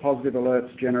false positive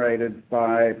alerts generated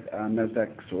by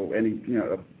Nasdaq's or any,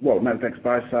 Nasdaq's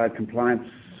buy-side compliance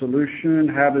solution?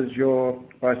 How does your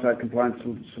buy-side compliance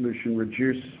solution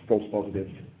reduce false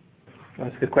positives?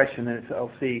 That's a good question, and it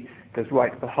obviously goes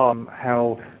right to the heart of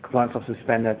how compliance officers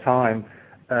spend their time.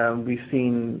 We've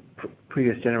seen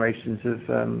previous generations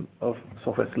of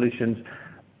software solutions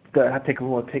that have taken a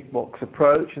more tick box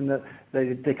approach, and that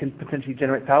they can potentially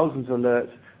generate thousands of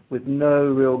alerts with no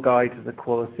real guide to the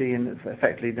quality, and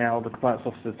effectively now the compliance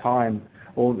officer's time,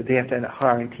 or they have to end up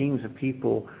hiring teams of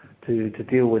people to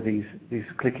deal with these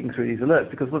clicking through these alerts,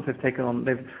 because once they've taken on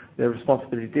their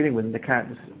responsibility dealing with them, they can't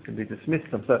just simply dismiss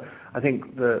them. So I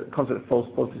think the concept of false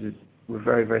positives we're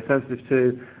very, very sensitive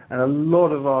to, and a lot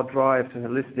of our drive to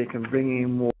holistic and bringing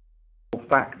in more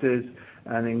factors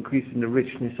and increasing the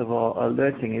richness of our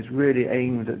alerting is really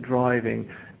aimed at driving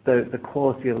the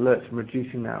quality of alerts and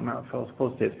reducing that amount of false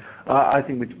positives. I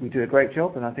think we do a great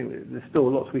job, and I think there's still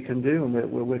lots we can do, and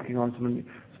we're working on some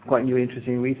quite new,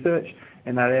 interesting research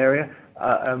in that area.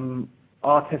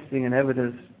 Our testing and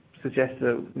evidence suggests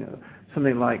that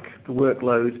something like the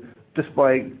workload, just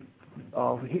by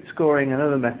heat scoring and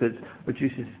other methods,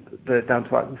 reduces down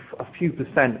to a few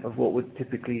 % of what would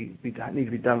typically need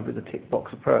to be done with a tick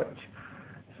box approach.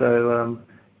 So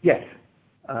yes,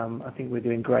 I think we're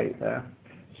doing great there.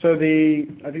 So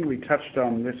I think we touched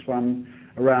on this one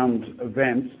around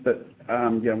events, but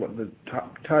what the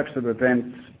types of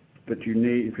events that you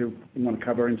need, if you want to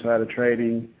cover insider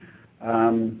trading,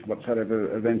 what sort of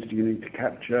events do you need to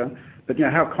capture? But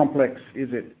how complex is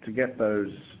it to get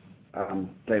those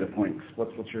data points?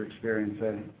 What's your experience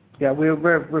there? Yeah, we're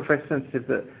very sensitive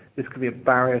that this could be a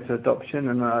barrier to adoption,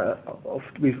 and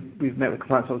we've met with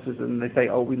compliance officers and they say,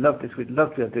 "Oh, we love this. We'd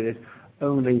love to do this.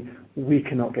 Only we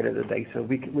cannot get at the data.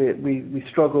 We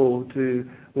struggle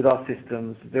with our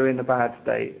systems. They're in a bad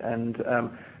state." And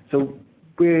so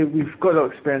we've got a lot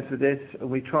of experience with this, and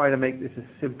we try to make this as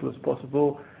simple as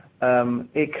possible.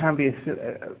 It can be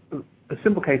a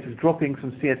simple case of dropping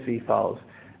some CSV files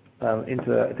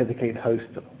into a dedicated host,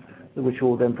 which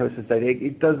will then process data.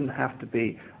 It doesn't have to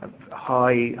be a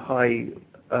high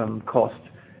cost,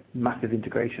 massive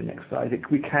integration exercise.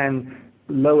 We can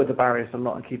lower the barriers a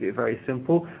lot and keep it very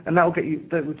simple, and that will get you,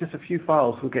 with just a few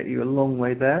files, will get you a long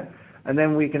way there. And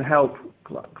then we can help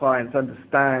clients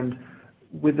understand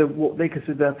with what they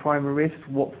consider their primary risks,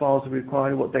 what files are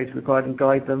required, what data is required, and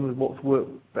guide them with what's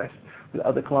worked best with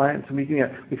other clients. And we can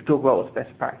talk about what's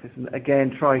best practice, and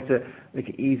again try to make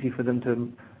it easy for them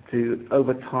to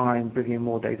over time bring in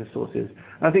more data sources.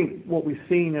 And I think what we've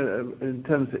seen in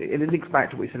terms of, and it links back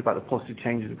to what we said about the positive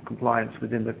changes of compliance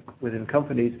within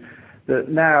companies, that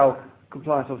now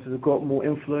compliance officers have got more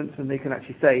influence, and they can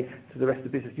actually say to the rest of the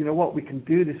business, you know what, we can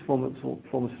do this form of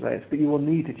surveillance, but you will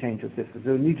need to change your systems,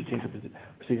 you will need to change your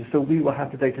procedures, so we will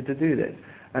have the data to do this.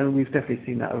 And we've definitely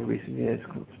seen that over recent years.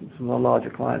 Some of our larger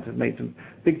clients have made some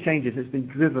big changes. It's been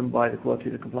driven by the quality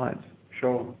of the compliance.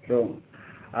 Sure.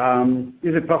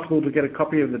 Is it possible to get a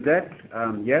copy of the deck?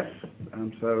 Yes.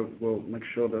 So we'll make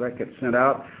sure that gets sent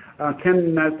out.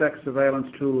 Can Nasdaq surveillance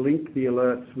tool link the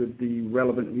alerts with the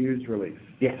relevant news release?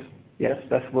 Yes,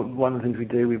 that's one of the things we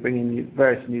do. We bring in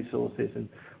various news sources and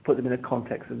put them in a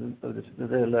context of the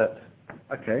alerts.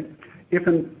 Okay. If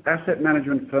an asset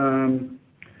management firm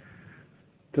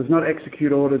does not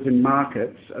execute orders in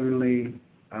markets, only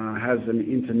has an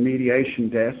intermediation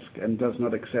desk and does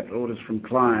not accept orders from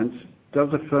clients, does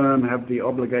a firm have the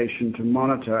obligation to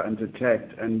monitor and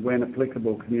detect, and when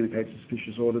applicable, communicate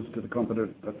suspicious orders to the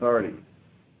competent authority?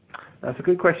 That's a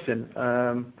good question.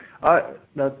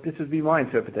 Now, this would be my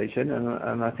interpretation,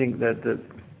 and I think that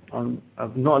I'm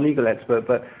not a legal expert,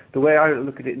 but the way I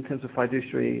look at it in terms of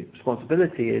fiduciary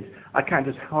responsibility is I can't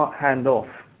just hand off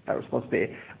that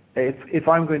responsibility. If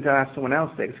I'm going to ask someone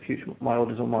else to execute my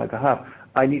orders on my behalf,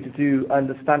 I need to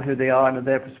understand who they are and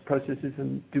their processes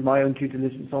and do my own due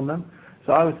diligence on them.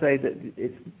 So I would say that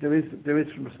there is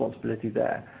some responsibility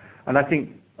there. And I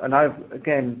think, and I've,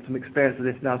 again, some experience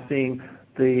with this now, seeing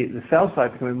the sell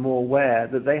side becoming more aware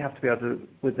that they have to be able to,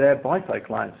 with their buy-side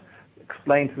clients,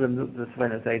 explain to them the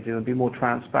surveillance they do and be more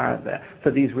transparent there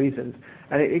for these reasons.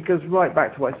 And it goes right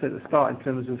back to what I said at the start in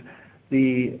terms of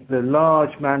the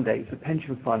large mandates, the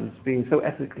pension funds being so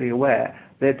ethically aware,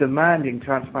 they're demanding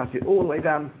transparency all the way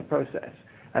down the process.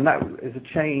 And that is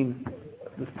a chain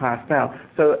that's passed down.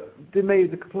 So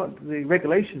the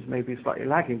regulations may be slightly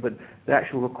lagging, but the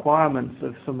actual requirements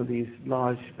of some of these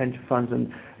large pension funds,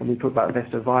 and we talk about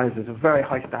investor advisors, are very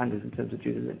high standards in terms of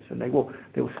due diligence, and they will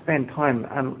spend time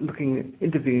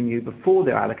interviewing you before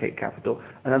they allocate capital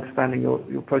and understanding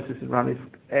your processes around these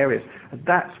areas. And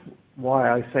that's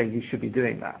why I say you should be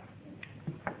doing that.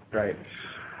 Great.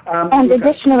 And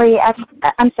additionally,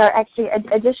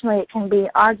 additionally, it can be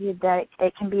argued that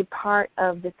it can be part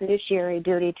of the fiduciary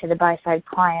duty to the buy-side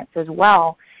clients as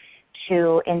well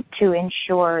to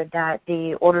ensure that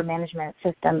the order management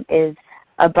system is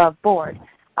above board.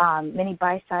 Many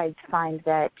buy-sides find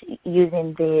that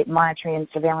using the monitoring and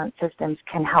surveillance systems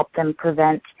can help them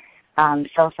prevent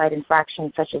sell-side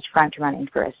infractions such as front-running,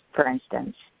 for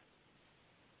instance.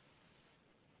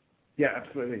 Yeah,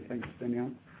 absolutely. Thanks,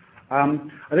 Danielle.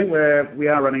 I think we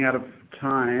are running out of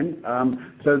time.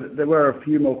 So there were a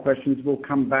few more questions. We'll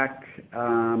come back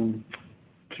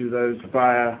to those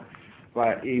via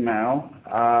email.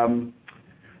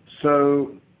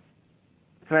 So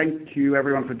thank you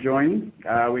everyone for joining.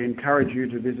 We encourage you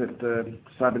to visit the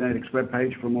Cybernetics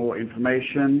webpage for more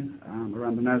information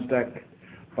around the Nasdaq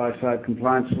buy-side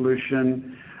compliance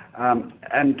solution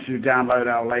and to download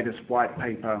our latest white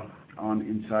paper on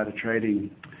insider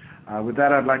trading. With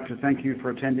that, I'd like to thank you for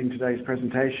attending today's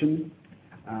presentation.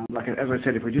 As I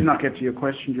said, if we do not get to your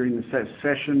question during the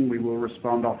session, we will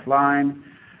respond offline.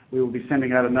 We will be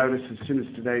sending out a notice as soon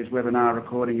as today's webinar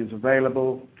recording is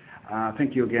available.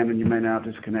 Thank you again, and you may now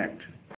disconnect.